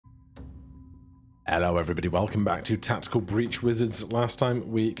Hello everybody, welcome back to Tactical Breach Wizards. Last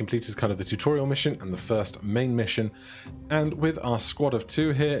time we completed kind of the tutorial mission and the first main mission, and with our squad of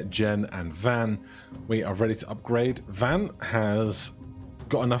two here, Jen and Van, we are ready to upgrade. Van has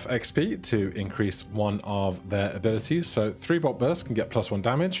got enough XP to increase one of their abilities, so 3 bolt burst can get +1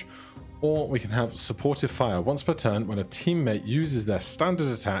 damage, or we can have supportive fire. Once per turn, when a teammate uses their standard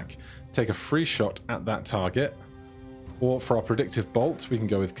attack, take a free shot at that target. Or for our predictive bolt, we can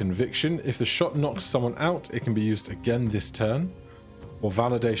go with conviction. If the shot knocks someone out, it can be used again this turn. Or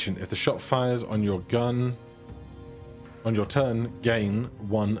validation. If the shot fires on your gun on your turn, gain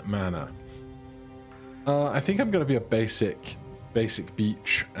 1 mana. I think I'm going to be a basic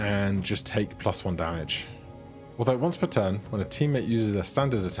beach and just take +1 damage. Although once per turn, when a teammate uses their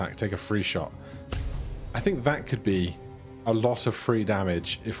standard attack, take a free shot. I think that could be a lot of free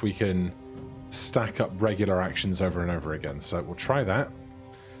damage if we can stack up regular actions over and over again. So we'll try that.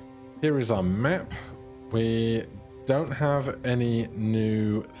 Here is our map. We don't have any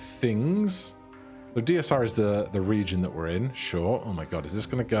new things. So DSR is the region that we're in, sure. Oh my god, is this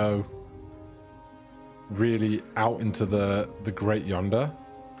going to go really out into the great yonder?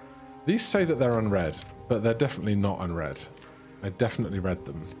 These say that they're unread, but they're definitely not unread. I definitely read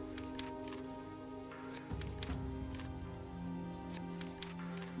them.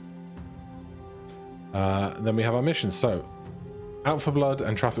 Then we have our missions. So, Out for Blood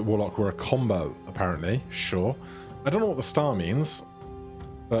and Traffic Warlock were a combo, apparently. Sure. I don't know what the star means,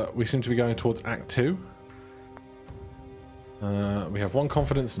 but we seem to be going towards Act 2. We have 1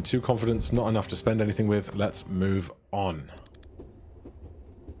 confidence and 2 confidence, not enough to spend anything with. Let's move on.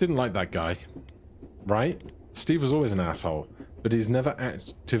 Didn't like that guy, right? Steve was always an asshole, but he's never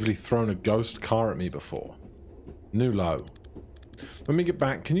actively thrown a ghost car at me before. New low. When we get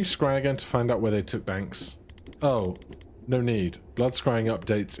back, can you scry again to find out where they took Banks? Oh, no need. Blood scrying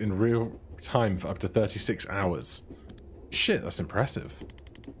updates in real time for up to 36 hours. Shit, that's impressive.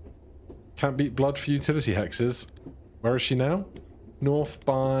 Can't beat Blood for utility hexes. Where is she now? North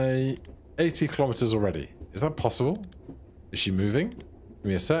by 80 kilometers already. Is that possible? Is she moving? Give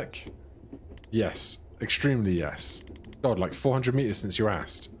me a sec. Yes. Extremely yes. God, like 400 meters since you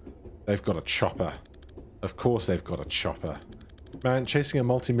asked. They've got a chopper. Of course they've got a chopper. Man, chasing a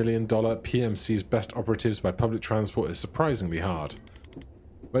multi-million-dollar PMC's best operatives by public transport is surprisingly hard.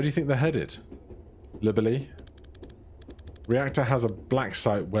 Where do you think they're headed? Liberty? Reactor has a black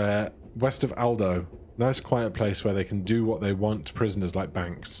site where, west of Aldo, nice quiet place where they can do what they want to prisoners like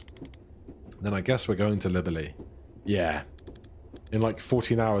Banks. Then I guess we're going to Liberty. Yeah. In like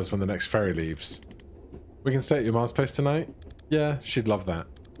 14 hours when the next ferry leaves. We can stay at your mom's place tonight? Yeah, she'd love that.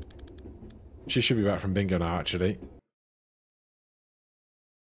 She should be back from bingo now, actually.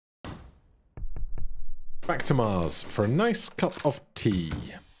 Back to Mars for a nice cup of tea.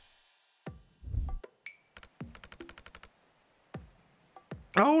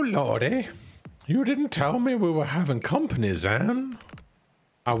 Oh lordy, you didn't tell me we were having company, Zan.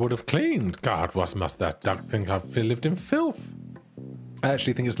 I would have cleaned. God, what must that duck think I've lived in filth? I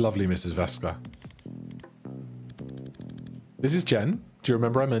actually think it's lovely, Mrs. Vesca. This is Jen. Do you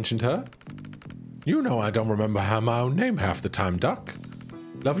remember I mentioned her? You know I don't remember my own name half the time, duck.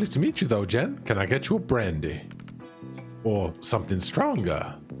 Lovely to meet you though, Jen. Can I get you a brandy? Or something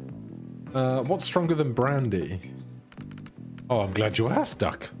stronger? What's stronger than brandy? Oh, I'm glad you asked,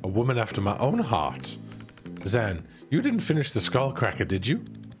 duck. A woman after my own heart. Zan, you didn't finish the Skullcracker, did you?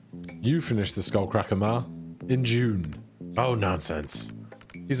 You finished the Skullcracker, Ma. In June. Oh, nonsense.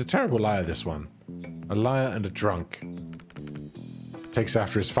 He's a terrible liar, this one. A liar and a drunk. Takes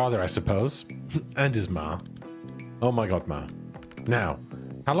after his father, I suppose. And his ma. Oh my god, Ma. Now,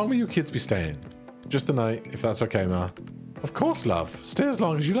 how long will you kids be staying? Just the night, if that's okay, Ma. Of course, love. Stay as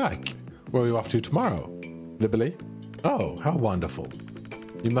long as you like. Where are you off to tomorrow? Liberty? Oh, how wonderful.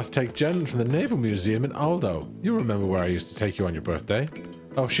 You must take Jen from the Naval Museum in Aldo. You remember where I used to take you on your birthday.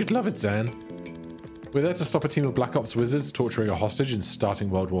 Oh, she'd love it, Zan. We're there to stop a team of Black Ops wizards torturing a hostage and starting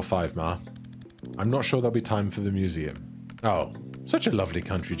World War V, Ma. I'm not sure there'll be time for the museum. Oh, such a lovely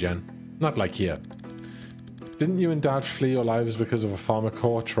country, Jen. Not like here. Didn't you and Dad flee your lives because of a farmer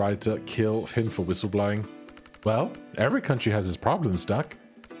corps tried to kill him for whistleblowing? Well, every country has its problems, duck.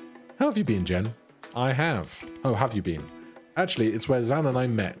 How have you been, Jen? I have. Oh, have you been? Actually, it's where Zan and I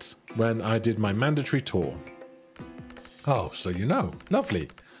met when I did my mandatory tour. Oh, so you know. Lovely.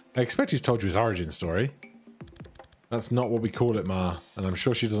 I expect he's told you his origin story. That's not what we call it, Ma, and I'm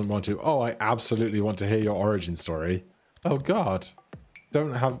sure she doesn't want to. Oh, I absolutely want to hear your origin story. Oh, God. Don't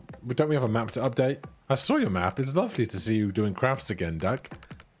we have a map to update? I saw your map. It's lovely to see you doing crafts again, duck.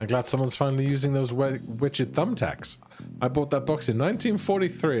 I'm glad someone's finally using those witched thumbtacks. I bought that box in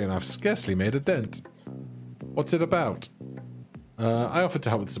 1943 and I've scarcely made a dent. What's it about? I offered to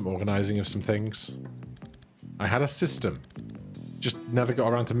help with some organizing of some things. I had a system. Just never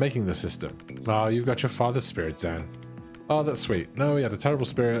got around to making the system. Oh, you've got your father's spirit, Zan. Oh, that's sweet. No, he had a terrible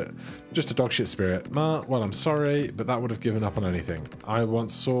spirit. Just a dogshit spirit. Ma, well, I'm sorry, but that would have given up on anything. I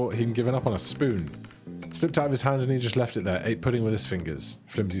once saw him giving up on a spoon. Slipped out of his hand and he just left it there. Ate pudding with his fingers.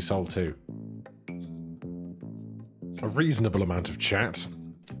 Flimsy soul too. A reasonable amount of chat.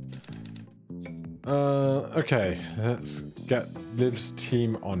 Okay. Let's get Liv's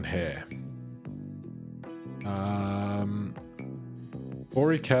team on here.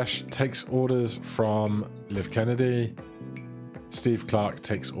 Ori Kesh takes orders from Liv Kennedy. Steve Clark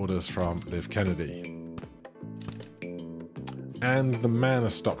takes orders from Liv Kennedy. And the mana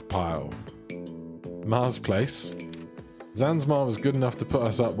stockpile. Ma's place. Zan's Ma was good enough to put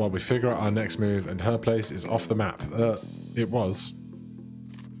us up while we figure out our next move, and her place is off the map. It was.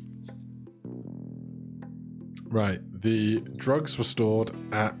 Right, the drugs were stored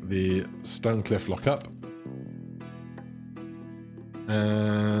at the Stonecliff lockup.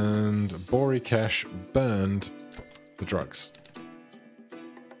 And Bori Kesh burned the drugs.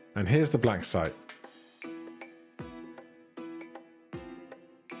 And here's the black site.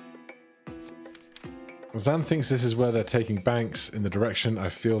 Zan thinks this is where they're taking Banks in the direction I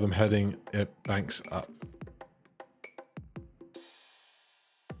feel them heading it Banks up.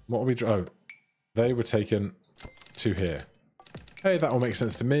 What are we... Oh, they were taken to here. Hey, that all makes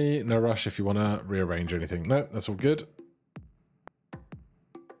sense to me. No rush if you want to rearrange anything. No, that's all good.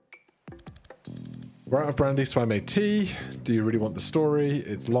 We're out of brandy, so I made tea. Do you really want the story?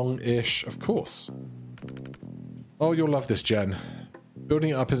 It's long-ish, of course. Oh, you'll love this, Jen. Building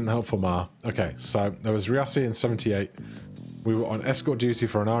it up isn't helpful, Ma. Okay, so there was Riassi in 78. We were on escort duty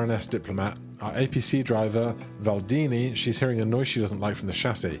for an RNS diplomat. Our APC driver, Valdini, she's hearing a noise she doesn't like from the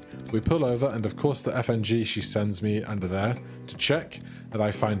chassis. We pull over, and of course the FNG she sends me under there to check, and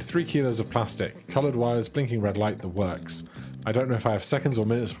I find 3 kilos of plastic, coloured wires, blinking red light, the works. I don't know if I have seconds or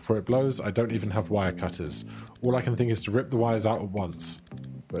minutes before it blows. I don't even have wire cutters. All I can think is to rip the wires out at once.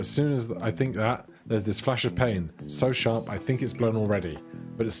 But as soon as I think that, there's this flash of pain, so sharp I think it's blown already,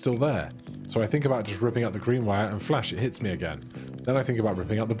 but it's still there. So I think about just ripping out the green wire and flash, it hits me again. Then I think about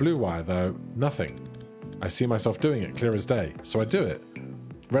ripping out the blue wire, though nothing. I see myself doing it, clear as day, so I do it.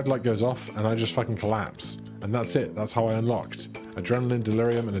 Red light goes off and I just fucking collapse. And that's it, that's how I unlocked. Adrenaline,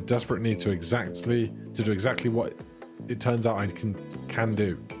 delirium, and a desperate need to do exactly what it turns out I can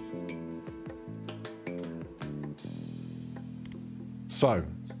do. So,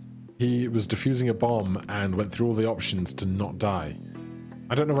 he was defusing a bomb and went through all the options to not die.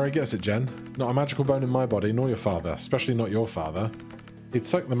 I don't know where he gets it, Jen. Not a magical bone in my body, nor your father, especially not your father. He'd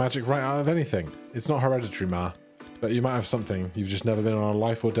suck the magic right out of anything. It's not hereditary, Ma. But you might have something, you've just never been in a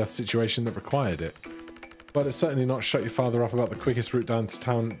life or death situation that required it. But it's certainly not shut your father up about the quickest route down to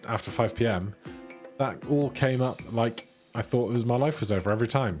town after 5 PM. That all came up like I thought my life was over every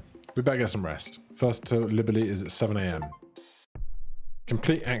time. We better get some rest. First to Liberty is at 7 AM.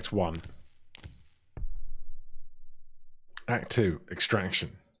 Complete Act 1. Act 2,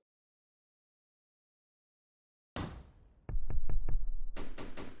 Extraction.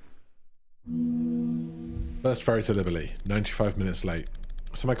 First ferry to Liberty, 95 minutes late.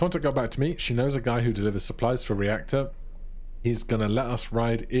 So my contact got back to me. She knows a guy who delivers supplies for reactor. He's gonna let us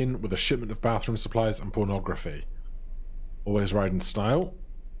ride in with a shipment of bathroom supplies and pornography. Always ride in style.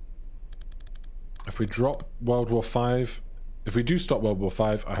 If we drop World War V, if we do stop World War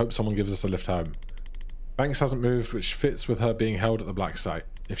V, I hope someone gives us a lift home. Banks hasn't moved, which fits with her being held at the black site.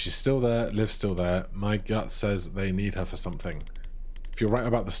 If she's still there, Liv's still there. My gut says they need her for something. If you're right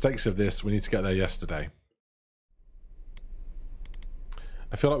about the stakes of this, we need to get there yesterday.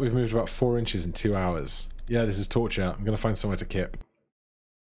 I feel like we've moved about 4 inches in 2 hours. Yeah, this is torture. I'm going to find somewhere to kip.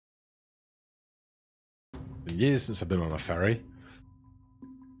 It's been years since I've been on a ferry.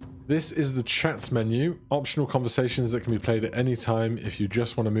 This is the chats menu. Optional conversations that can be played at any time. If you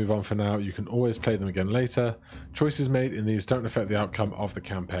just want to move on for now, you can always play them again later. Choices made in these don't affect the outcome of the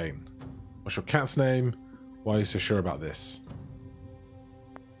campaign. What's your cat's name? Why are you so sure about this?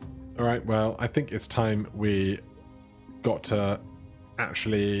 Alright, well, I think it's time we got to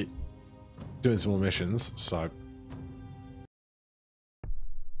actually doing some more missions, so.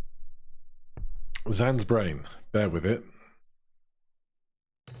 Zan's brain, bear with it.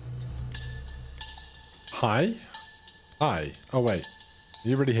 Hi? Hi. Oh wait, are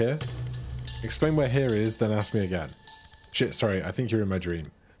you already here? Explain where here is, then ask me again. Shit, sorry, I think you're in my dream.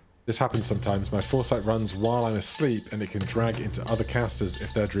 This happens sometimes. My foresight runs while I'm asleep, and it can drag into other casters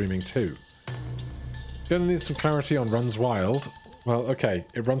if they're dreaming too. Gonna need some clarity on runs wild. Well, okay,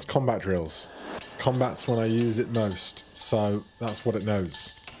 it runs combat drills. Combat's when I use it most, so that's what it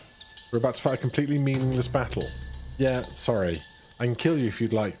knows. We're about to fight a completely meaningless battle. Yeah, sorry. I can kill you if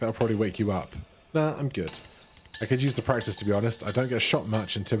you'd like, that'll probably wake you up. Nah, I'm good. I could use the practice, to be honest. I don't get shot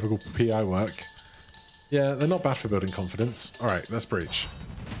much in typical PI work. Yeah, they're not bad for building confidence. Alright, let's breach.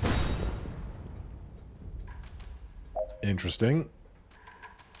 Interesting.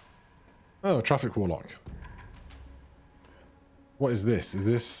 Oh, Traffic Warlock. What is this? Is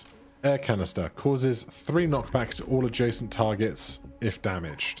this air canister? Causes 3 knockback to all adjacent targets if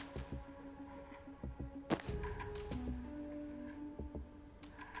damaged.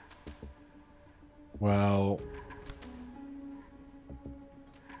 Well...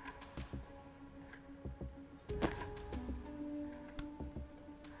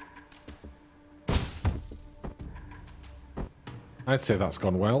 I'd say that's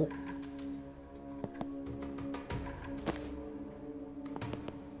gone well.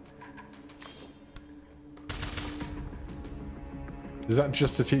 Is that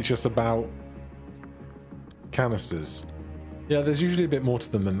just to teach us about canisters? Yeah, there's usually a bit more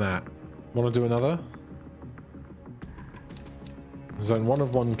to them than that. Want to do another? Zone 1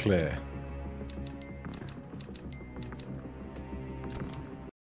 of 1 clear.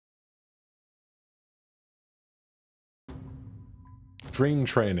 Dream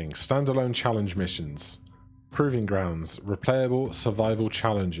training, standalone challenge missions, proving grounds, replayable survival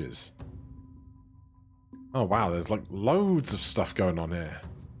challenges. Oh wow, there's like loads of stuff going on here.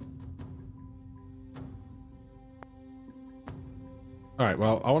 Alright,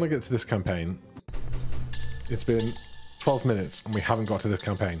 well, I want to get to this campaign. It's been 12 minutes and we haven't got to this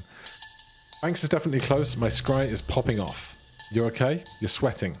campaign. Banks is definitely close. My scry is popping off. You okay? You're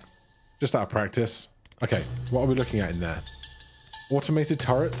sweating. Just out of practice. Okay, what are we looking at in there? Automated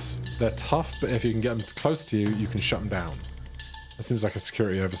turrets. They're tough, but if you can get them close to you, you can shut them down. That seems like a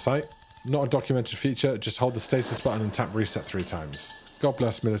security oversight. Not a documented feature. Just hold the stasis button and tap reset 3 times. God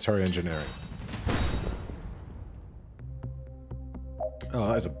bless military engineering. Oh,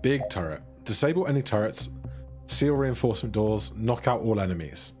 that is a big turret. Disable any turrets. Seal reinforcement doors. Knock out all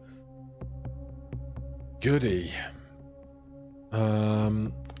enemies. Goody.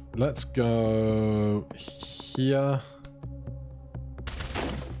 Let's go here.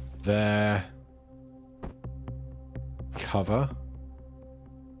 There. Cover.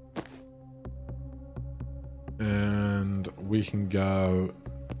 And we can go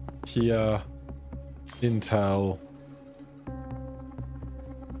here. Intel.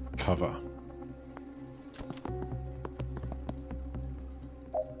 Cover.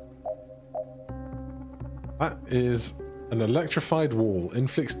 That is an electrified wall.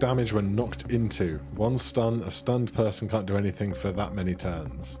 Inflicts damage when knocked into. 1 stun. A stunned person can't do anything for that many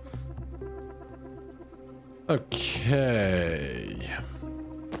turns. Okay.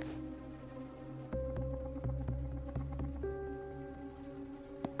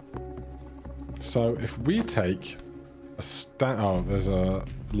 So if we take a oh, there's a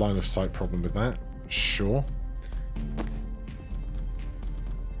line of sight problem with that. Sure.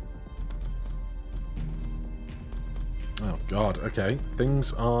 Oh god, okay.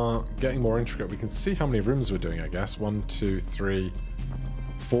 Things are getting more intricate. We can see how many rooms we're doing, I guess. 1, 2, 3,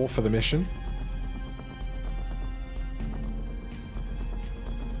 4 for the mission.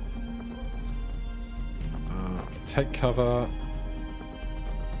 Take cover.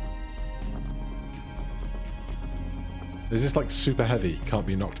 Is this like super heavy? Can't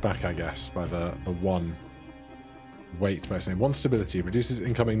be knocked back, I guess, by the 1 weight by saying 1 stability. Reduces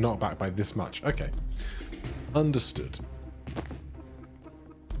incoming knockback by this much. Okay. Understood.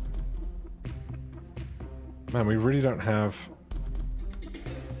 Man, we really don't have...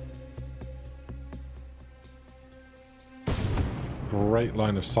 great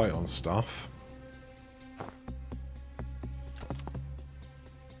line of sight on stuff.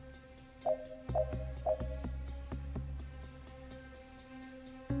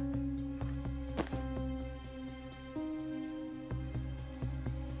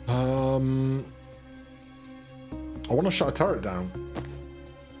 I want to shut a turret down.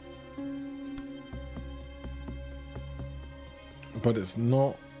 But it's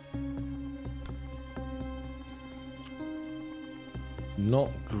not... it's not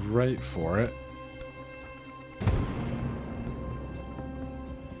great for it.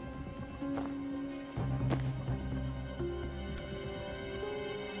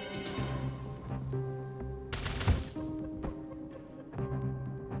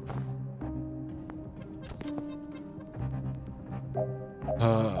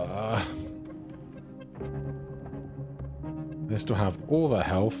 They still have all their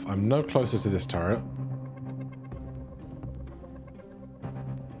health. I'm no closer to this turret.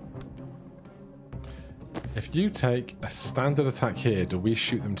 If you take a standard attack here, do we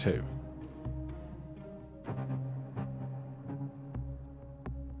shoot them too?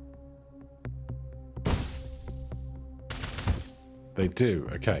 They do.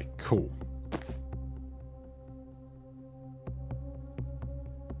 Okay, cool.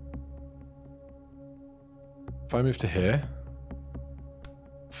 If I move to here,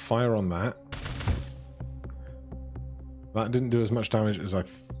 fire on that. That didn't do as much damage as I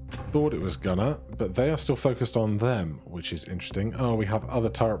thought it was gonna, but they are still focused on them, which is interesting. Oh, we have other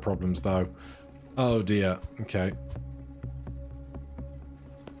turret problems though. Oh dear. Okay.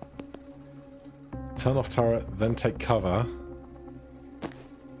 Turn off turret, then take cover.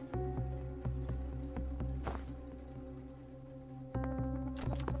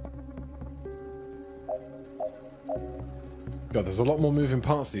 God, there's a lot more moving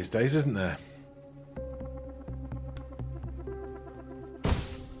parts these days, isn't there?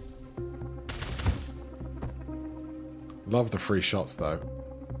 Love the free shots, though.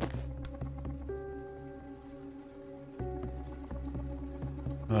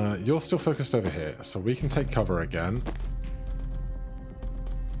 You're still focused over here, so we can take cover again.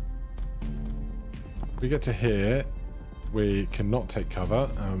 We get to here, we cannot take cover.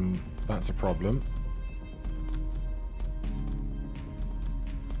 That's a problem.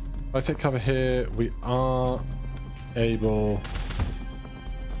 If I take cover here, we are able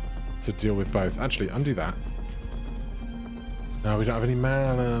to deal with both. Actually, undo that. No, we don't have any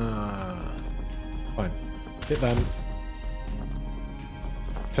mana. Fine. Hit them.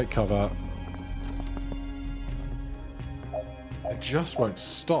 Take cover. They just won't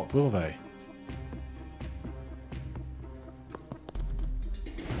stop, will they?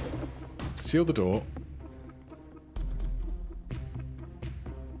 Seal the door.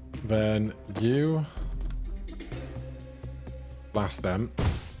 Then you blast them.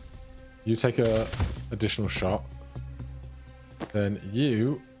 You take a additional shot. Then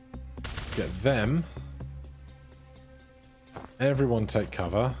you get them. Everyone take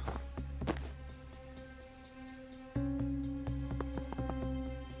cover.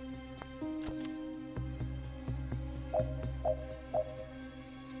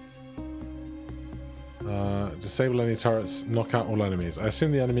 Disable any turrets, knock out all enemies. I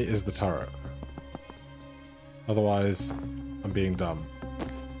assume the enemy is the turret. Otherwise, I'm being dumb.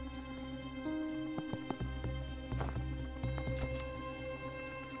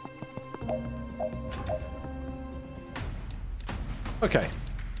 Okay.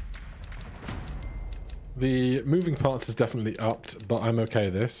 The moving parts is definitely upped, but I'm okay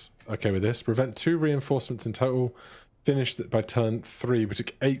with this. Prevent 2 reinforcements in total. Finished by turn 3. We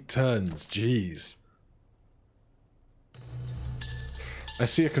took 8 turns. Jeez. I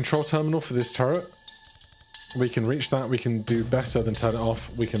see a control terminal for this turret. We can reach that. We can do better than turn it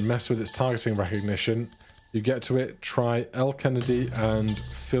off. We can mess with its targeting recognition. You get to it, try L. Kennedy and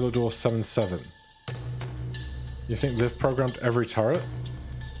Philidor 77. You think Liv programmed every turret?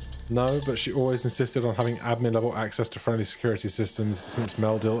 No, but she always insisted on having admin level access to friendly security systems since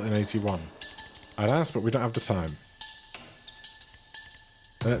Meldil in 81. I'd ask, but we don't have the time.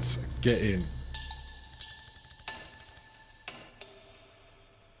 Let's get in.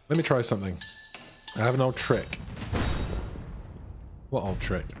 Let me try something. I have an old trick. What old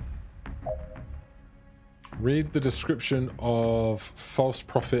trick? Read the description of false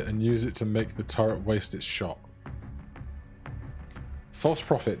prophet and use it to make the turret waste its shot. False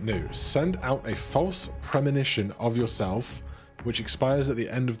prophet new. Send out a false premonition of yourself, which expires at the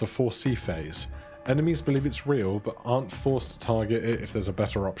end of the 4C phase. Enemies believe it's real, but aren't forced to target it if there's a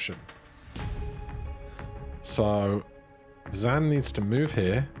better option. So, Zan needs to move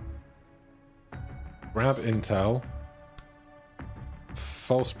here. Grab intel.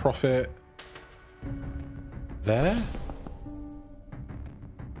 False prophet. There.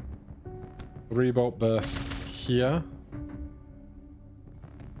 3-bolt burst here.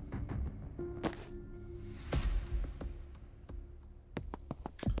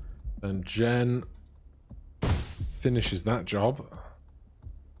 Then Jen finishes that job.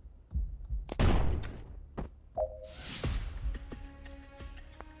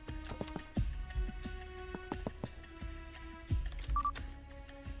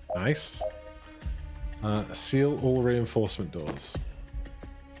 Nice. Seal all reinforcement doors.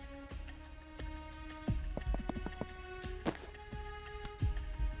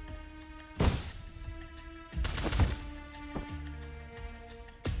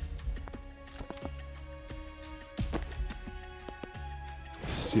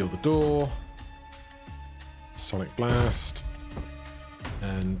 Seal the door. Sonic blast.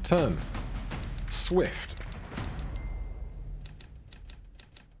 And turn. Swift.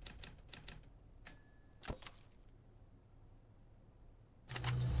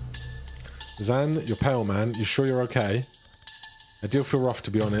 Zan, you're pale, man. You sure you're okay? I do feel rough,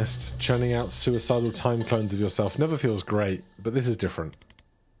 to be honest. Churning out suicidal time clones of yourself never feels great, but this is different.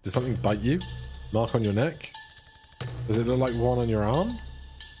 Did something bite you? Mark on your neck? Does it look like one on your arm?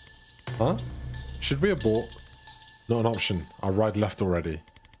 Huh? Should we abort? Not an option. I'll ride left already.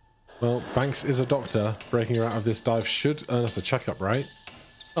 Well, Banks is a doctor. Breaking her out of this dive should earn us a checkup, right?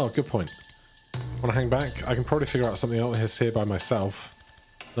 Oh, good point. Want to hang back? I can probably figure out something else here by myself.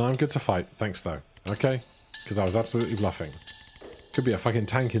 No, I'm good to fight. Thanks, though. Okay? Because I was absolutely bluffing. Could be a fucking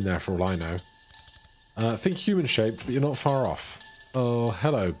tank in there for all I know. Think human-shaped, but you're not far off. Oh,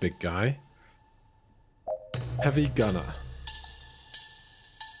 hello, big guy. Heavy gunner.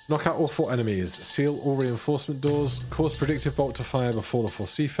 Knock out all 4 enemies. Seal all reinforcement doors. Cause predictive bolt to fire before the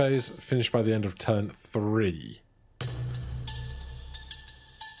foresee phase. Finish by the end of turn 3.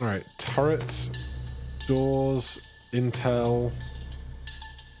 Alright, turret. Doors. Intel.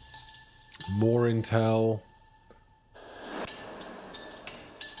 More intel.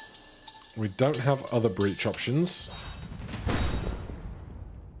 We don't have other breach options.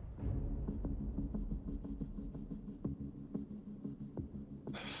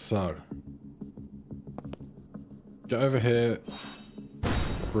 So, get over here,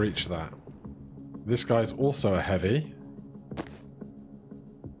 breach that. This guy's also a heavy.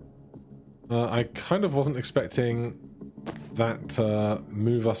 I kind of wasn't expecting that to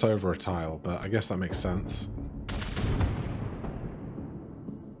move us over a tile, but I guess that makes sense.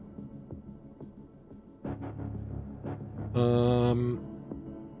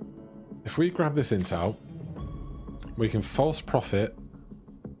 If we grab this intel, we can false profit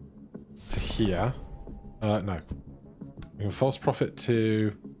to here. No. We can false profit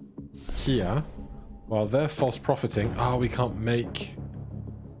to here. While they're false profiting... Oh, we can't make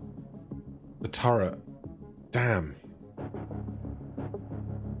the turret. Damn.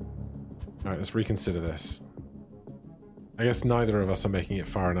 Alright, let's reconsider this. I guess neither of us are making it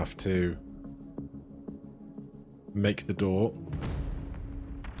far enough to make the door.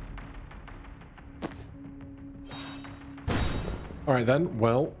 Alright then,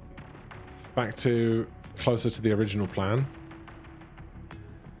 well, back to closer to the original plan.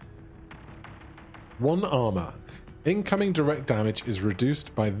 1 armor. Incoming direct damage is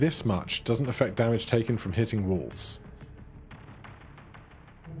reduced by this much. Doesn't affect damage taken from hitting walls.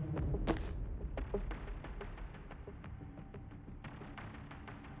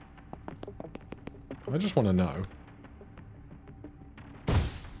 I just want to know.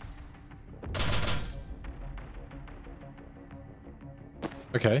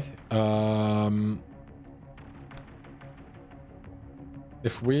 Okay.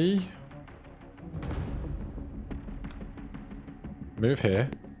 If we move here,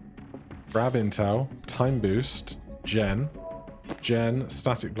 grab intel, time boost, gen,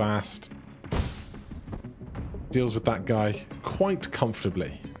 static blast, deals with that guy quite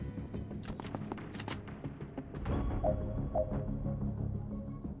comfortably.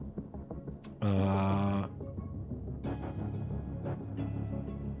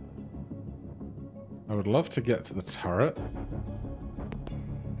 I would love to get to the turret.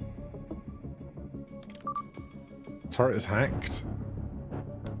 Turret is hacked.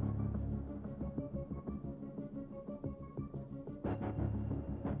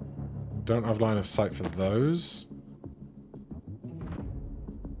 Don't have line of sight for those.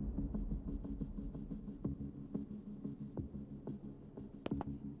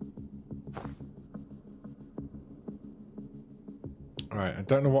 Alright, I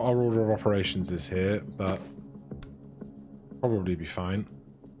don't know what our order of operations is here, but probably be fine.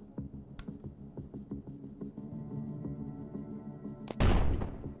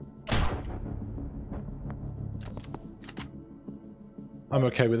 I'm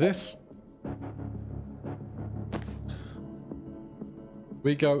okay with this.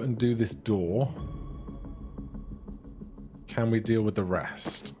 We go and do this door. Can we deal with the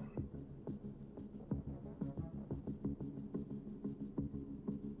rest?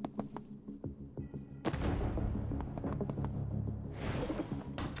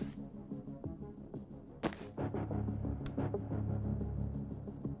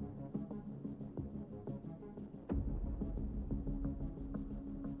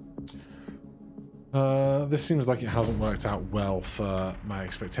 This seems like it hasn't worked out well for my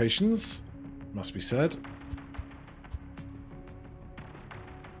expectations, must be said.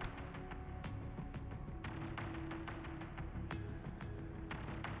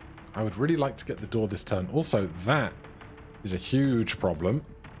 I would really like to get the door this turn. Also, that is a huge problem.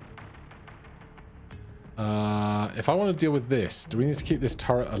 If I want to deal with this, do we need to keep this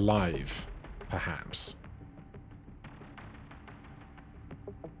turret alive? Perhaps.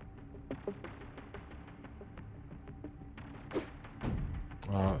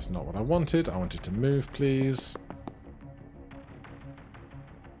 Oh, that's not what I wanted. I wanted to move, please.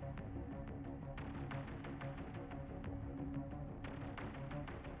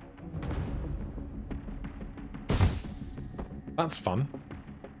 That's fun.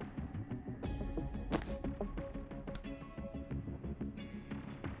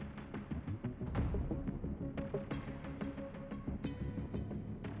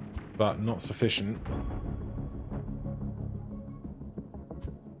 But not sufficient.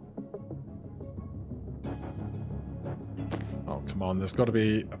 Oh, come on. There's got to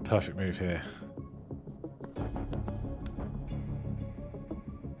be a perfect move here.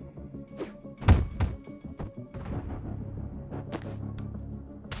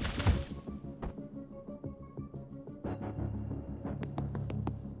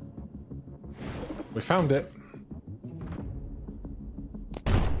 We found it.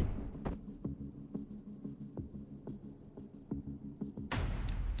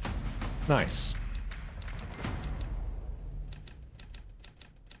 Nice.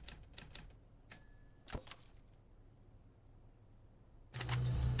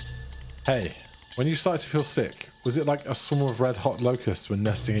 Hey, when you started to feel sick, was it like a swarm of red-hot locusts were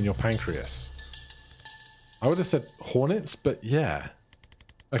nesting in your pancreas? I would have said hornets, but yeah.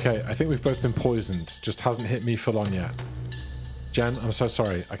 Okay, I think we've both been poisoned. Just hasn't hit me full on yet. Jen, I'm so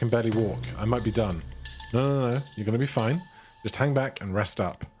sorry. I can barely walk. I might be done. No. You're going to be fine. Just hang back and rest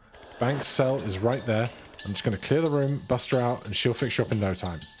up. Bank's cell is right there. I'm just going to clear the room, bust her out, and she'll fix you up in no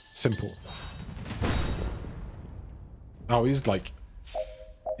time. Simple. Oh, he's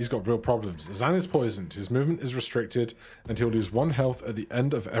got real problems. Zan is poisoned. His movement is restricted, and he'll lose 1 health at the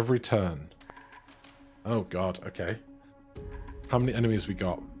end of every turn. Oh, God. Okay. How many enemies we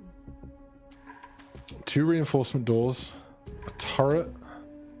got? 2 reinforcement doors. A turret.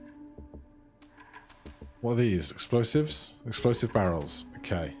 What are these? Explosives? Explosive barrels.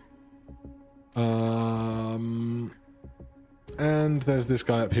 Okay. And there's this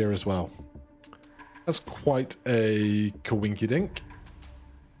guy up here as well. That's quite a coinky-dink.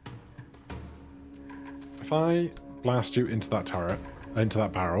 If I blast you into that turret, into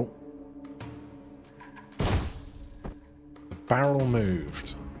that barrel, the barrel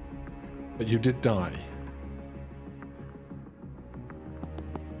moved, but you did die.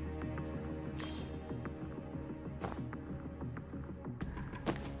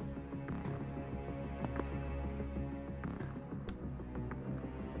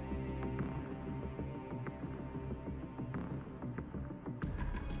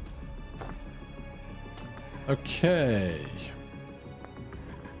 Okay.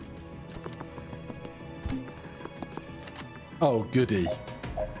 Oh, goody.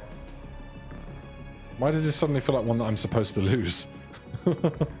 Why does this suddenly feel like one that I'm supposed to lose?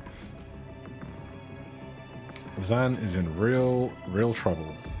 Zan is in real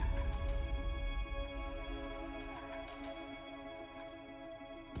trouble.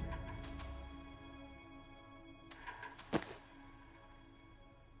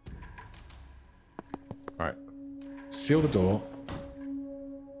 Alright. Seal the door.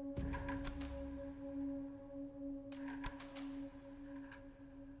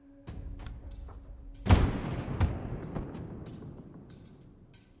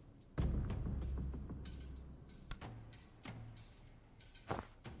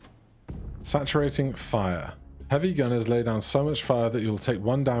 Saturating fire. Heavy gunners lay down so much fire that you'll take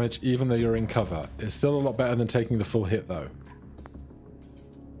 1 damage even though you're in cover. It's still a lot better than taking the full hit though.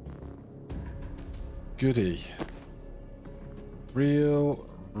 Goody. Real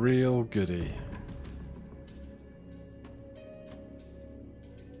goody.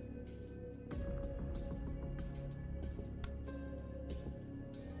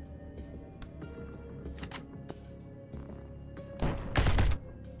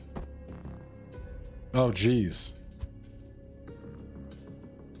 Oh, geez.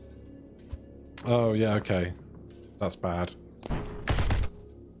 Oh, yeah, okay. That's bad.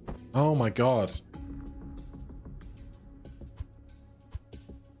 Oh my god.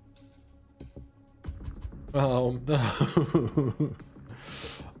 Oh, no.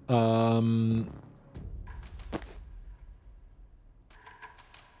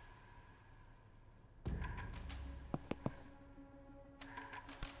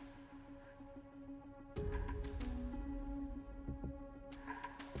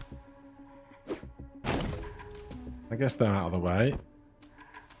 I guess they're out of the way.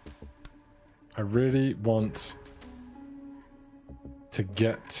 I really want to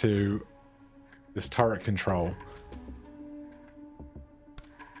get to this turret control.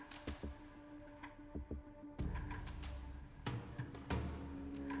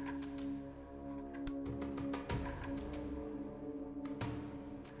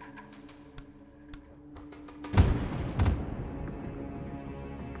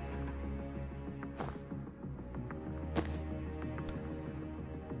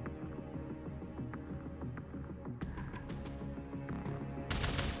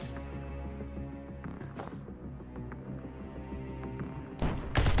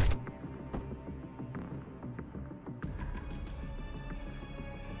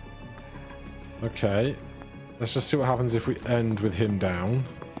 Okay, let's just see what happens if we end with him down.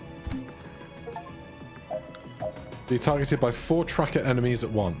 Be targeted by 4 tracker enemies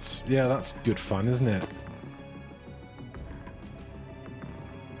at once. Yeah, that's good fun, isn't it?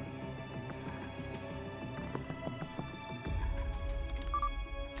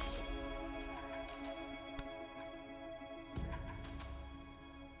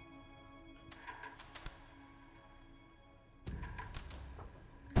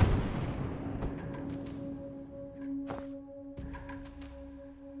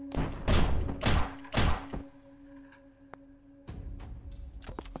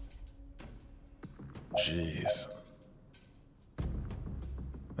 Jeez.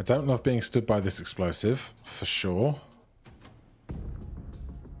 I don't love being stood by this explosive, for sure.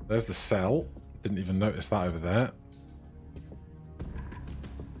 There's the cell. Didn't even notice that over there.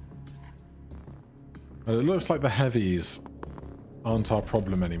 But it looks like the heavies aren't our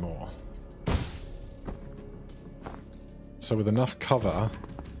problem anymore. So with enough cover,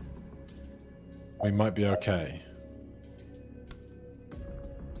 we might be okay.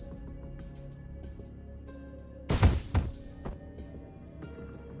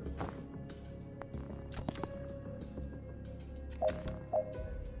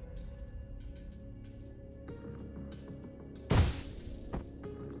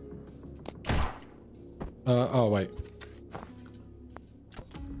 Oh, wait.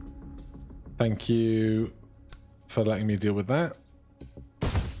 Thank you for letting me deal with that.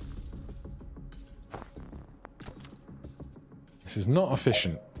 This is not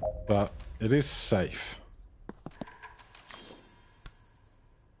efficient, but it is safe.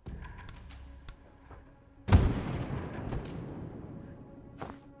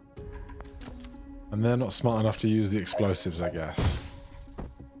 And they're not smart enough to use the explosives, I guess.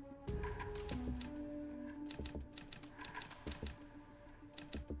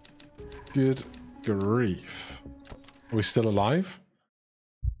 Good grief. Are we still alive?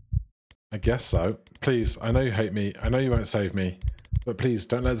 I guess so. Please, I know you hate me. I know you won't save me. But please,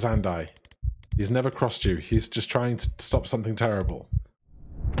 don't let Zan die. He's never crossed you. He's just trying to stop something terrible.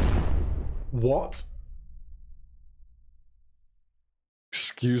 What?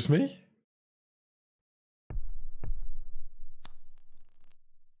 Excuse me?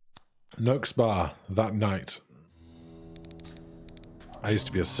 Noakes Bar, that night. I used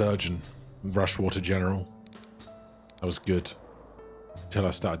to be a surgeon. Rushwater General. I was good. Until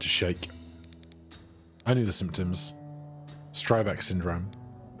I started to shake. I knew the symptoms. Strybeck syndrome.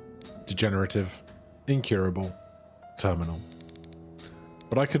 Degenerative. Incurable. Terminal.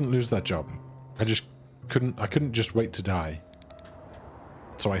 But I couldn't lose that job. I couldn't just wait to die.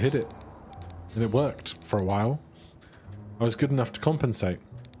 So I hid it. And it worked for a while. I was good enough to compensate.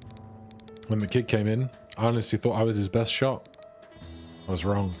 When the kid came in, I honestly thought I was his best shot. I was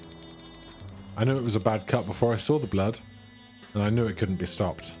wrong. I knew it was a bad cut before I saw the blood, and I knew it couldn't be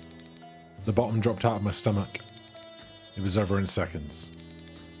stopped. The bottom dropped out of my stomach. It was over in seconds.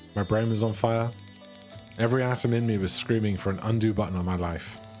 My brain was on fire. Every atom in me was screaming for an undo button on my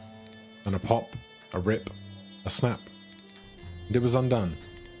life. And a pop, a rip, a snap. And it was undone.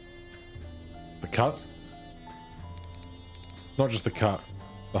 The cut? Not just the cut,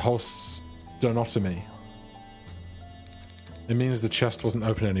 the whole sternotomy. It means the chest wasn't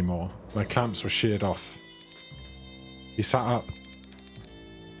open anymore. My clamps were sheared off. He sat up.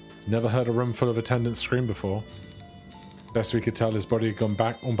 Never heard a room full of attendants scream before. Best we could tell, his body had gone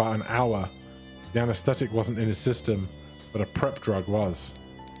back on about an hour. The anesthetic wasn't in his system, but a prep drug was.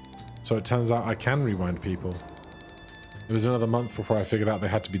 So it turns out I can rewind people. It was another month before I figured out they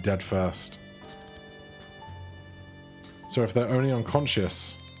had to be dead first. So if they're only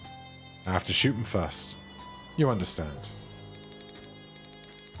unconscious, I have to shoot them first. You understand.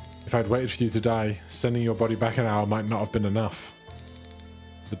 If I'd waited for you to die, sending your body back an hour might not have been enough.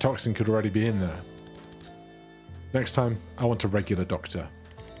 The toxin could already be in there. Next time, I want a regular doctor.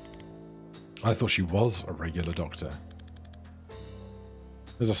 I thought she was a regular doctor.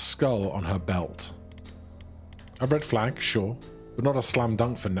 There's a skull on her belt. A red flag, sure, but not a slam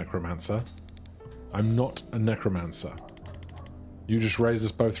dunk for necromancer. I'm not a necromancer. You just raised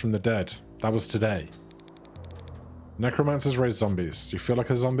us both from the dead. That was today. Necromancers raise zombies. Do you feel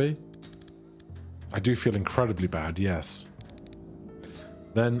like a zombie? I do feel incredibly bad, yes.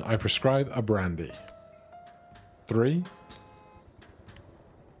 Then I prescribe a brandy. 3.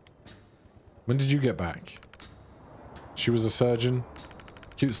 When did you get back? She was a surgeon.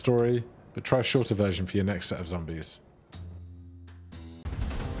 Cute story, but try a shorter version for your next set of zombies.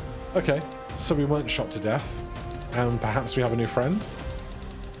 Okay, so we weren't shot to death, and perhaps we have a new friend?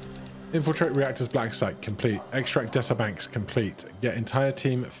 Infiltrate reactor's black site, complete. Extract databanks, complete. Get entire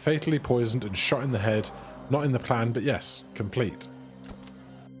team fatally poisoned and shot in the head. Not in the plan, but yes, complete.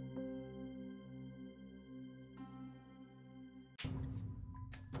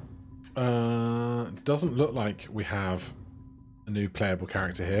 Doesn't look like we have a new playable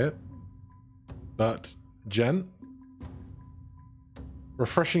character here. But, Jen?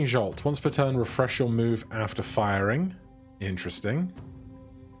 Refreshing Jolt. Once per turn, refresh your move after firing. Interesting.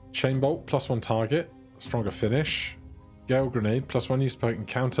 Chain Bolt, +1 target. Stronger finish. Gale Grenade, +1 use per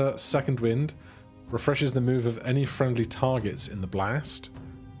encounter. Second Wind. Refreshes the move of any friendly targets in the blast.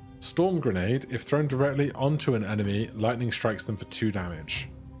 Storm Grenade. If thrown directly onto an enemy, lightning strikes them for 2 damage.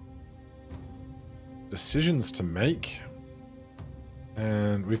 Decisions to make.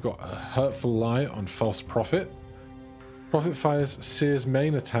 And we've got a Hurtful Lie on False Prophet. Prophet fires Seer's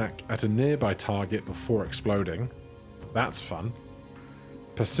main attack at a nearby target before exploding. That's fun.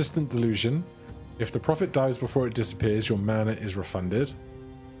 Persistent Delusion. If the Prophet dies before it disappears, your mana is refunded.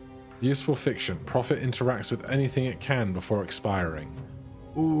 Useful Fiction. Prophet interacts with anything it can before expiring.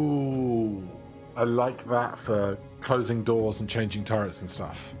 Ooh, I like that for closing doors and changing turrets and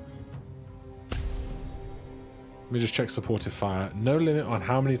stuff. Let me just check Supportive Fire. No limit on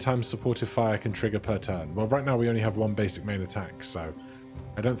how many times Supportive Fire can trigger per turn. Well, right now we only have 1 basic main attack, so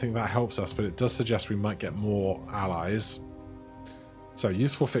I don't think that helps us, but it does suggest we might get more allies. So,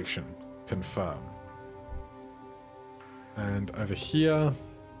 Useful Fiction. Confirm. And over here...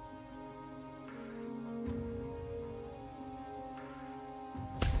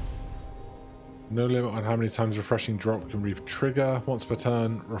 No limit on how many times Refreshing Drop can re-trigger. Once per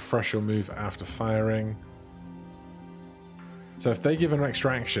turn, refresh your move after firing. So if they give an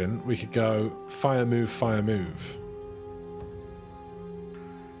extra action, we could go fire, move, fire, move.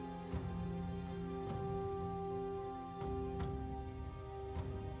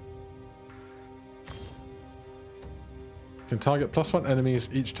 You can target +1 enemies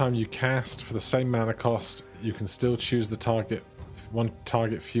each time you cast for the same mana cost. You can still choose the target, 1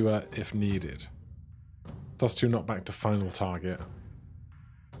 target fewer if needed. +2 knockback to final target.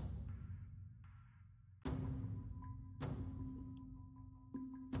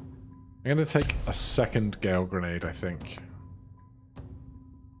 I'm going to take a second Gale Grenade, I think.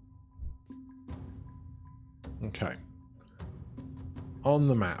 Okay. On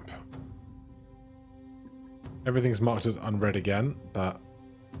the map. Everything's marked as unread again, but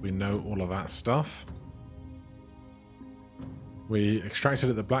we know all of that stuff. We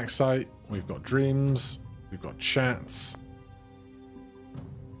extracted at the black site. We've got dreams. We've got chats.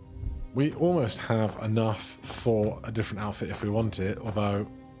 We almost have enough for a different outfit if we want it, although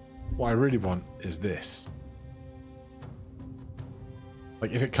what I really want is this.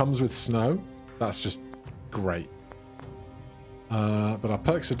 Like, if it comes with snow, that's just great. But our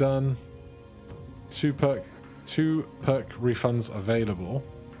perks are done. 2 perk refunds available.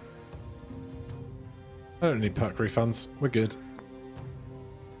 I don't need perk refunds. We're good.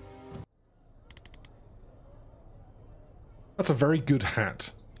 That's a very good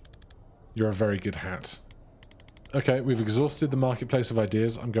hat. You're a very good hat. Okay, we've exhausted the marketplace of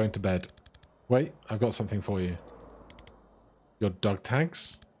ideas. I'm going to bed. Wait, I've got something for you. Your dog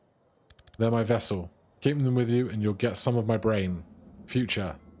tags? They're my vessel. Keep them with you and you'll get some of my brain.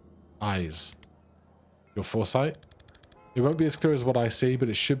 Future. Eyes. Your foresight? It won't be as clear as what I see, but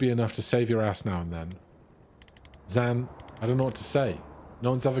it should be enough to save your ass now and then. Zan, I don't know what to say. No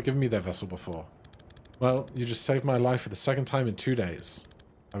one's ever given me their vessel before. Well, you just saved my life for the 2nd time in 2 days.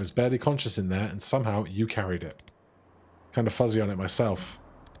 I was barely conscious in there, and somehow you carried it. Kind of fuzzy on it myself.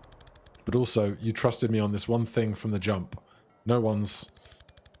 But also, you trusted me on this one thing from the jump. No one's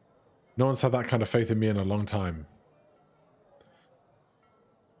had that kind of faith in me in a long time.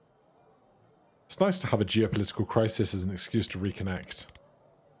 It's nice to have a geopolitical crisis as an excuse to reconnect.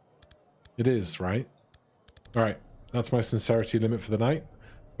 It is, right? Alright, that's my sincerity limit for the night.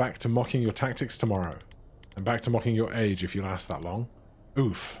 Back to mocking your tactics tomorrow. And back to mocking your age if you last that long.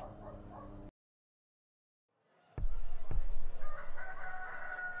 Oof.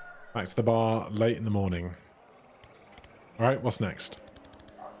 Back to the bar late in the morning. Alright, what's next?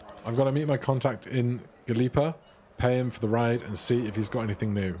 I've got to meet my contact in Galipa, pay him for the ride, and see if he's got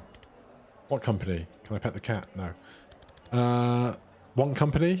anything new. What company? Can I pet the cat? No. One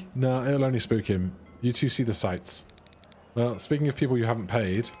company? No, it'll only spook him. You two see the sights. Well, speaking of people you haven't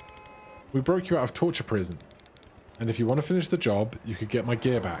paid, we broke you out of torture prison. And if you want to finish the job, you could get my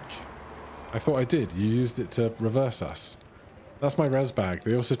gear back. I thought I did. You used it to reverse us. That's my res bag.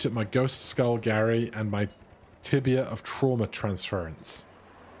 They also took my ghost skull Gary and my tibia of trauma transference.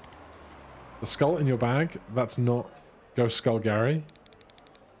 The skull in your bag, that's not ghost skull Gary.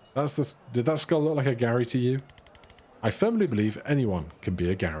 That's the... Did that skull look like a Gary to you? I firmly believe anyone can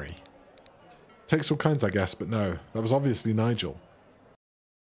be a Gary. Takes all kinds, I guess, but no. That was obviously Nigel.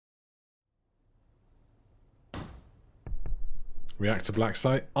 Reactor black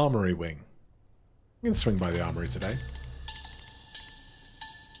site, armory wing. We can swing by the armory today.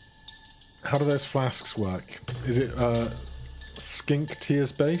 How do those flasks work? Is it skink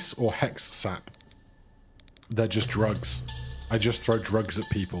tears base or hex sap? They're just drugs. I just throw drugs at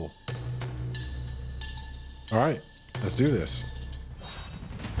people. Alright, let's do this.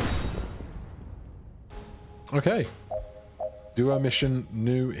 Okay. Duo mission,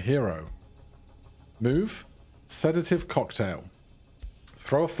 new hero. Move, sedative cocktail.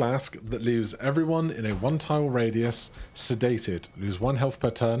 Throw a flask that leaves everyone in a 1-tile radius sedated, lose 1 health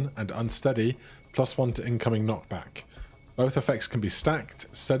per turn, and unsteady, +1 to incoming knockback. Both effects can be stacked.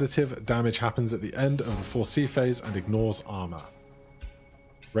 Sedative damage happens at the end of the 4C phase and ignores armor.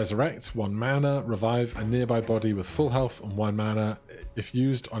 Resurrect, 1 mana, revive a nearby body with full health and 1 mana. If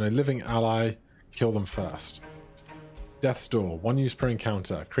used on a living ally, kill them first. Death's Door, 1 use per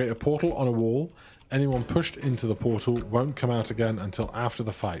encounter. Create a portal on a wall. Anyone pushed into the portal won't come out again until after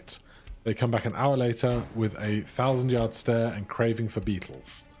the fight. They come back an hour later with a 1,000-yard stare and craving for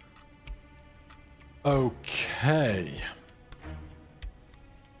beetles. Okay.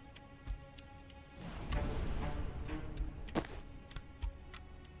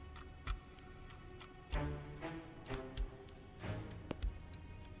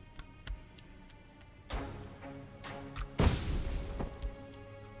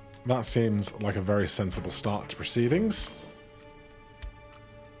 That seems like a very sensible start to proceedings.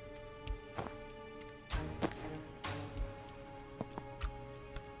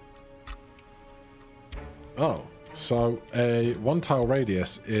 Oh, so a 1-tile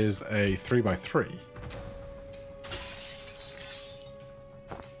radius is a 3x3.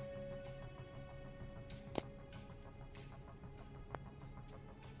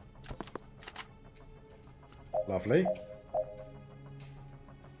 Lovely.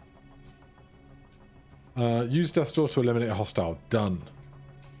 Use Death's Door to eliminate a hostile. Done.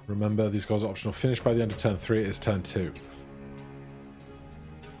 Remember, these guys are optional. Finish by the end of turn 3. It is turn 2.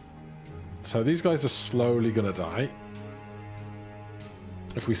 So these guys are slowly going to die.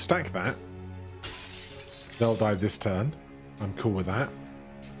 If we stack that, they'll die this turn. I'm cool with that.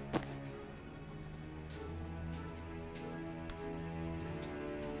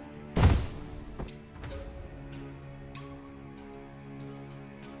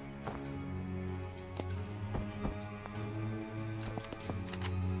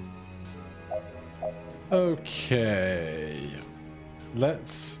 Okay,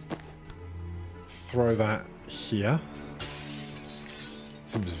 let's throw that here.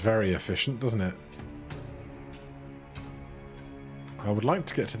 Seems very efficient, doesn't it? I would like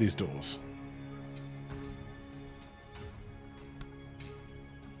to get to these doors.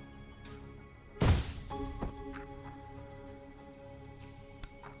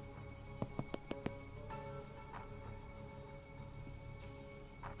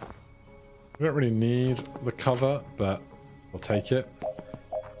 We don't really need the cover, but we'll take it.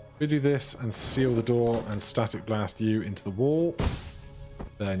 We do this and seal the door and static blast you into the wall.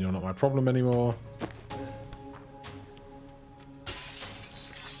 Then you're not my problem anymore.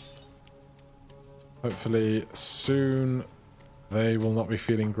 Hopefully soon they will not be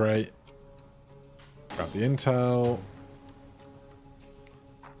feeling great. Grab the intel.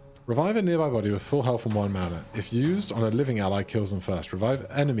 Revive a nearby body with full health and 1 mana. If used on a living ally, kills them first. Revive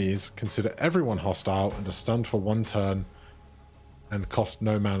enemies, consider everyone hostile and are stunned for 1 turn and cost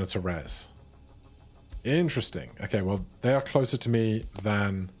no mana to res. Interesting. Okay, well, they are closer to me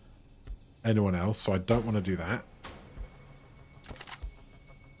than anyone else, so I don't want to do that.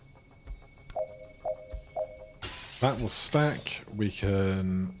 That will stack. We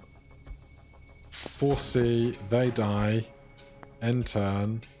can 4C, they die, end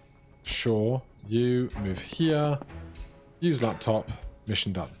turn. Sure, you move here, use laptop,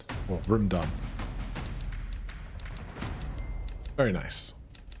 mission done, or room done. Very nice.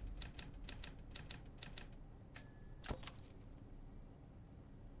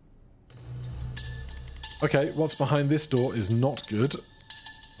 Okay, what's behind this door is not good.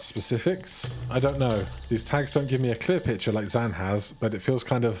 Specifics? I don't know. These tags don't give me a clear picture like Zan has, but it feels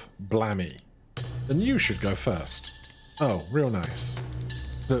kind of blammy. Then you should go first. Oh, real nice.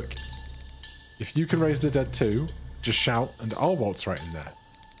 Look, if you can raise the dead too, just shout and I'll waltz right in there.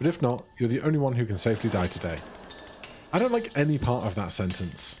 But if not, you're the only one who can safely die today. I don't like any part of that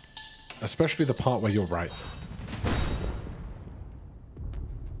sentence. Especially the part where you're right.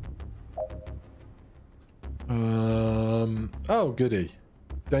 Oh, goody.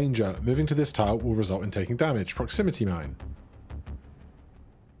 Danger. Moving to this tile will result in taking damage. Proximity mine.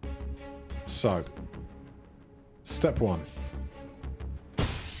 So, step 1.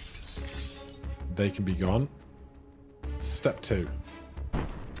 They can be gone. Step 2.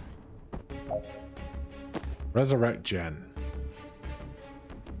 Resurrect Jen.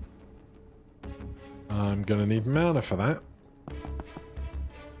 I'm gonna need mana for that.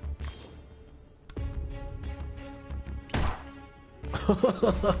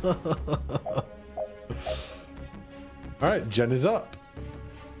 Alright, Jen is up.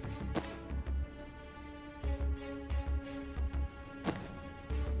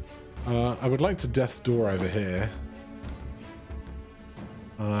 I would like to Death's Door over here.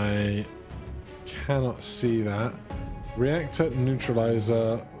 I cannot see that. Reactor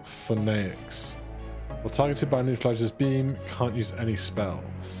neutralizer phonetics. While targeted by neutralizer's beam, can't use any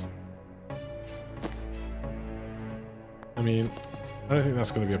spells. I mean, I don't think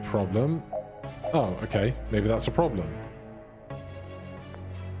that's going to be a problem. Oh, okay. Maybe that's a problem.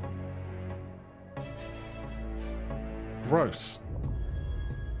 Gross.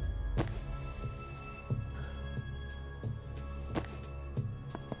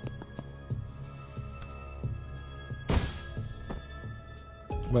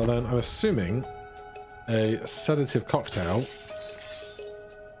 Well then, I'm assuming a sedative cocktail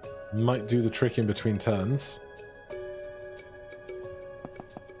might do the trick in between turns.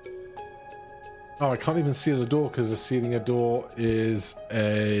 Oh, I can't even seal a door because sealing a door is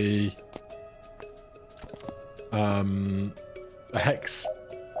a hex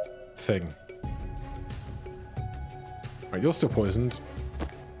thing. Right, you're still poisoned.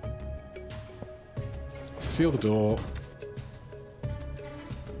 Seal the door.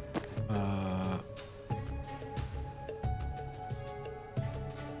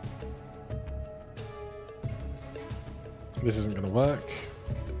 This isn't going to work.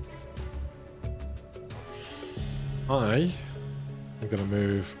 I am going to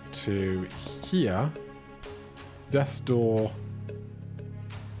move to here. Death's Door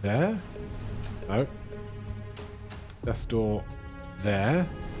there. No. Death's Door there.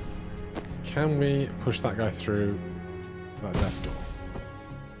 Can we push that guy through that Death's Door?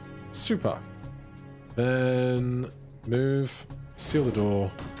 Super. Then move, seal the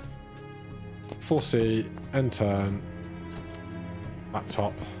door, 4C, end turn.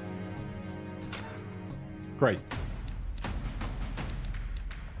 Laptop. Great.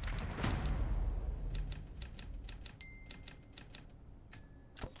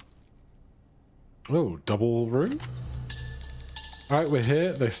 Oh, double room? Alright, we're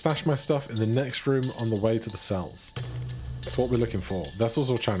here. They stashed my stuff in the next room on the way to the cells. That's what we're looking for.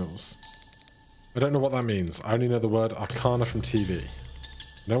 Vessels or channels? I don't know what that means. I only know the word Arcana from TV.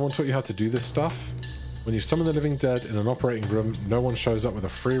 No one taught you how to do this stuff? When you summon the living dead in an operating room, no one shows up with a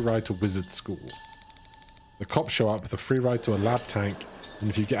free ride to wizard school. The cops show up with a free ride to a lab tank, and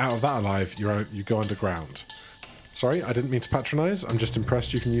if you get out of that alive, you go underground. Sorry, I didn't mean to patronize. I'm just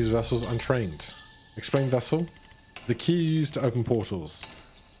impressed you can use vessels untrained. Explain vessel. The key you use to open portals.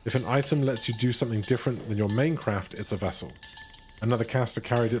 If an item lets you do something different than your main craft, it's a vessel. Another caster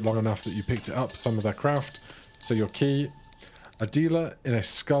carried it long enough that you picked it up, some of their craft, so your key... A dealer in a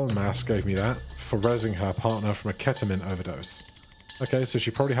skull mask gave me that for rezzing her partner from a ketamine overdose. Okay, so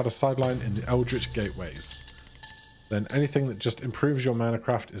she probably had a sideline in the Eldritch Gateways. Then anything that just improves your mana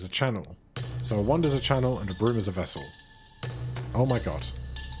craft is a channel. So a wand is a channel and a broom is a vessel. Oh my god.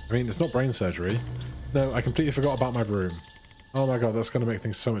 I mean, it's not brain surgery. No, I completely forgot about my broom. Oh my god, that's going to make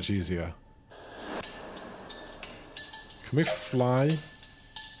things so much easier. Can we fly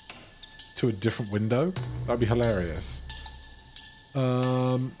to a different window? That'd be hilarious.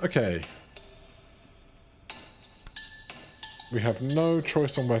 Okay. We have no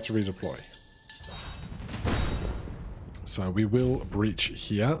choice on where to redeploy. So we will breach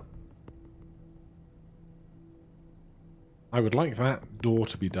here. I would like that door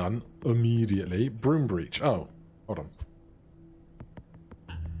to be done immediately. Broom breach. Oh, hold on.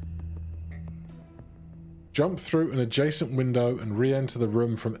 Jump through an adjacent window and re-enter the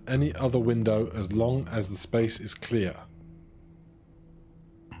room from any other window as long as the space is clear.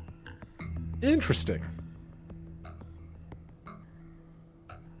 Interesting.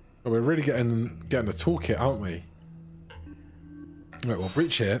 Oh, we're really getting a toolkit, aren't we? Right, we'll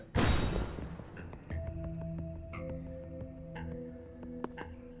reach here.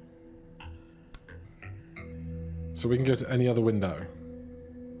 So we can go to any other window.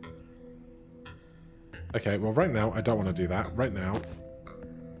 Okay, well right now I don't want to do that. Right now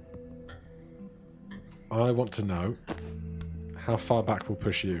I want to know how far back we'll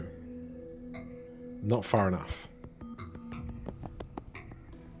push you. Not far enough.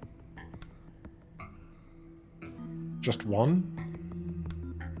 Just one?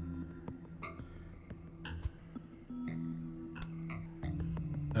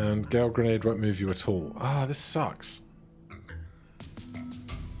 And Gale Grenade won't move you at all. Ah, this sucks.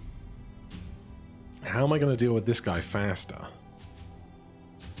 How am I going to deal with this guy faster?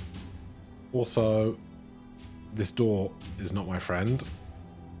 Also, this door is not my friend.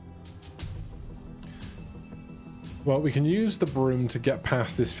 Well, we can use the broom to get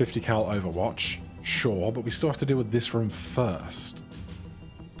past this 50 cal Overwatch. Sure, but we still have to deal with this room first.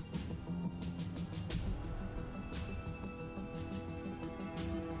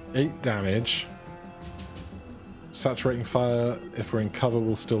 Eight damage. Saturating fire, if we're in cover,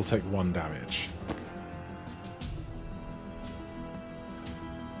 will still take 1 damage.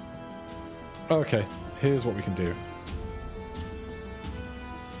 Okay, here's what we can do.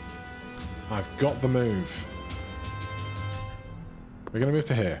 I've got the move. We're going to move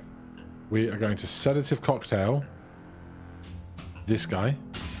to here. We are going to Sedative Cocktail this guy.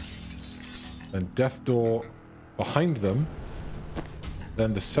 Then Death Door behind them.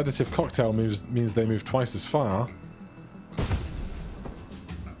 Then the Sedative Cocktail means they move twice as far.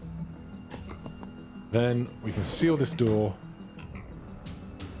 Then we can seal this door.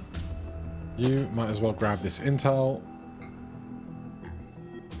 You might as well grab this intel.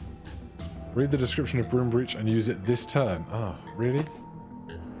 Read the description of Broom Breach and use it this turn. Ah, really?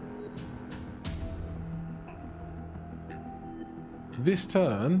 This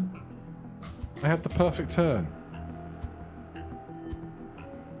turn? I had the perfect turn.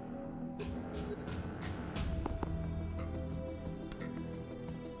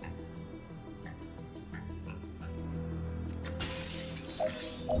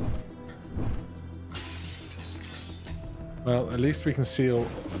 Well, at least we can seal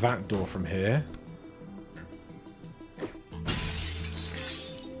that door from here.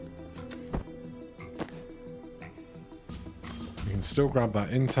 We can still grab that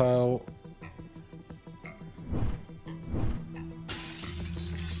intel.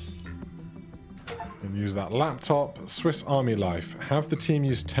 And use that laptop. Swiss Army Life. Have the team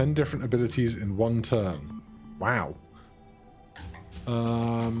use 10 different abilities in 1 turn. Wow.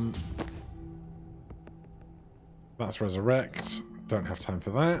 That's Resurrect. Don't have time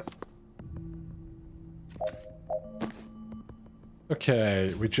for that.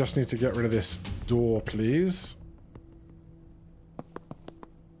 Okay, we just need to get rid of this door, please.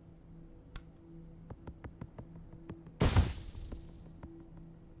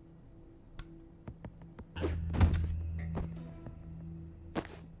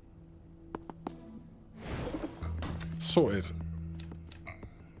 Sorted.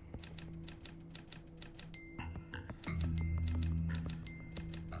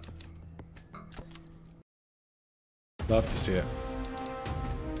 Love to see it.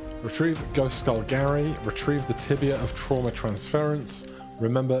 Retrieve Ghost Skull Gary. Retrieve the Tibia of Trauma Transference.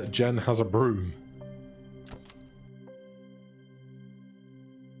 Remember, Jen has a broom.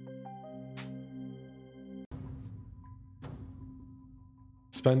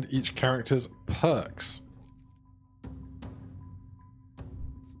 Spend each character's perks.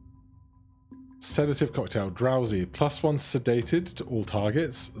 Sedative Cocktail. Drowsy. +1 sedated to all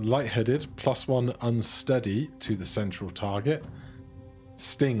targets. Lightheaded. +1 unsteady to the central target.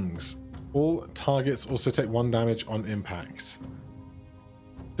 Stings. All targets also take 1 damage on impact.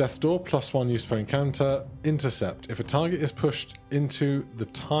 Death's Door. +1 use per encounter. Intercept. If a target is pushed into the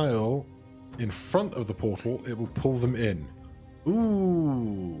tile in front of the portal, it will pull them in.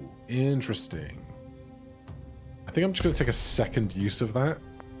 Ooh, interesting. I think I'm just going to take a second use of that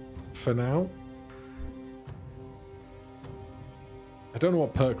for now. I don't know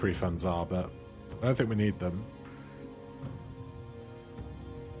what perk refunds are, but I don't think we need them.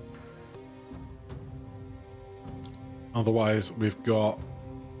 Otherwise, we've got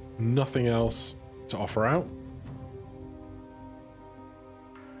nothing else to offer out.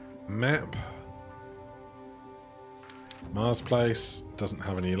 Map. Mars Place doesn't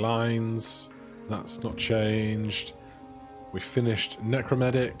have any lines. That's not changed. We finished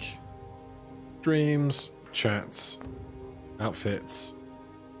Necromedic. Dreams. Chats. Outfits.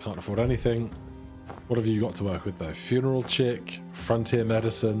 Can't afford anything. What have you got to work with though? Funeral Chick, Frontier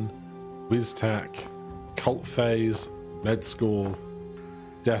Medicine, WizTac, Cult Phase, Med School,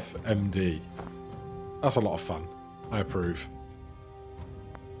 Death MD. That's a lot of fun. I approve.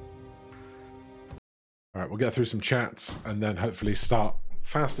 Alright, we'll get through some chats and then hopefully start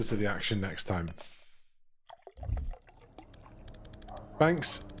faster to the action next time.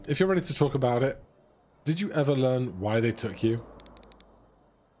 Banks, if you're ready to talk about it, did you ever learn why they took you?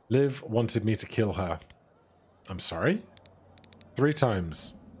 Liv wanted me to kill her. I'm sorry? 3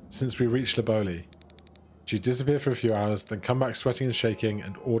 times since we reached Laboli. She disappeared for a few hours, then come back sweating and shaking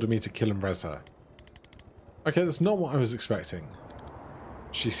and order me to kill and res her. Okay, that's not what I was expecting.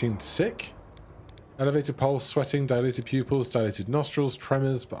 She seemed sick? Elevated pulse, sweating, dilated pupils, dilated nostrils,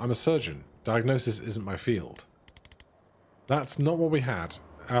 tremors, but I'm a surgeon. Diagnosis isn't my field. That's not what we had.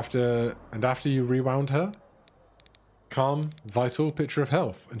 After you rewound her? Calm, vital, picture of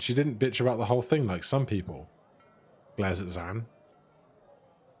health, and she didn't bitch about the whole thing like some people. Glares at Zan.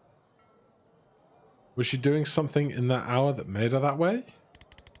 Was she doing something in that hour that made her that way?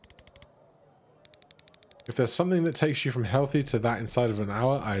 If there's something that takes you from healthy to that inside of an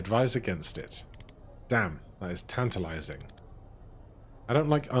hour, I advise against it. Damn, that is tantalizing. I don't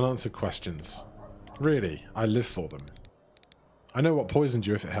like unanswered questions. Really, I live for them. I know what poisoned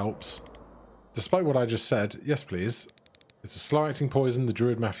you if it helps. Despite what I just said, yes please. It's a slow-acting poison the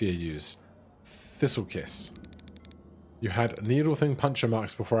Druid Mafia use. Thistle Kiss. You had needle thing puncture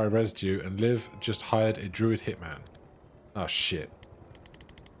marks before I rezzed you, and Liv just hired a Druid hitman. Oh shit.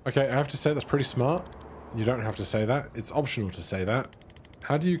 Okay, I have to say that's pretty smart. You don't have to say that. It's optional to say that.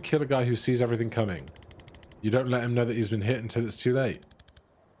 How do you kill a guy who sees everything coming? You don't let him know that he's been hit until it's too late.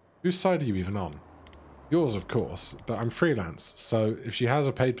 Whose side are you even on? Yours, of course, but I'm freelance, so if she has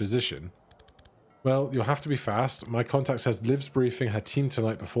a paid position... Well, you'll have to be fast. My contact says Liv's briefing her team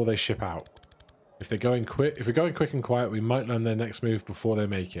tonight before they ship out. If we're going quick and quiet, we might learn their next move before they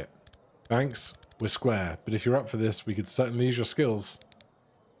make it. Thanks, we're square, but if you're up for this, we could certainly use your skills.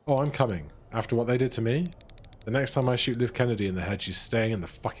 Oh, I'm coming. After what they did to me, the next time I shoot Liv Kennedy in the head, she's staying in the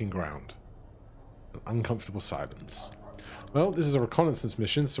fucking ground. An uncomfortable silence. Well, this is a reconnaissance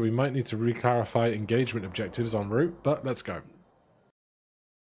mission, so we might need to re-clarify engagement objectives en route, but let's go.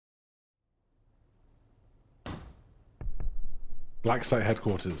 Black Site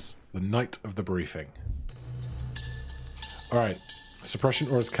Headquarters, the night of the briefing. Alright, suppression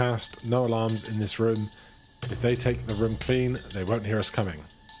orders cast, no alarms in this room. If they take the room clean, they won't hear us coming.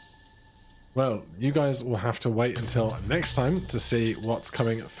 Well, you guys will have to wait until next time to see what's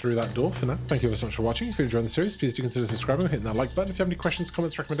coming through that door. For now, thank you ever so much for watching. If you enjoyed the series, please do consider subscribing and hitting that like button. If you have any questions,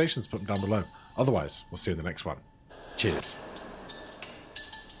 comments, recommendations, put them down below. Otherwise, we'll see you in the next one. Cheers.